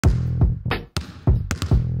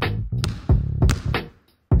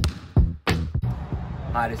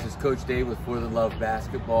Hi, this is Coach Dave with For the Love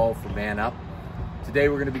Basketball for Man Up. Today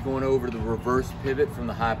we're going to be going over the reverse pivot from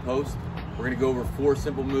the high post. We're going to go over 4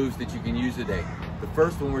 simple moves that you can use today. The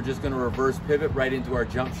first one, we're just going to reverse pivot right into our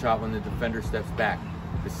jump shot when the defender steps back.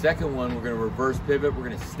 The second one, we're going to reverse pivot. We're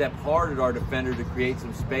going to step hard at our defender to create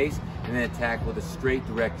some space and then attack with a straight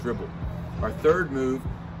direct dribble. Our third move,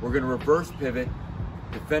 we're going to reverse pivot.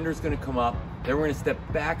 Defender's going to come up, then we're going to step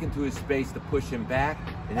back into his space to push him back,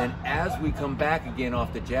 and then as we come back again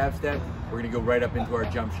off the jab step, we're going to go right up into our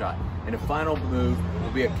jump shot. And the final move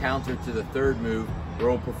will be a counter to the third move, where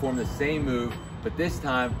we'll perform the same move, but this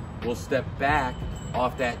time we'll step back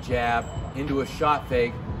off that jab into a shot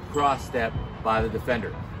fake, cross step by the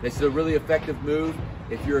defender. This is a really effective move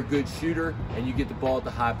if you're a good shooter and you get the ball at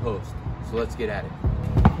the high post. So let's get at it.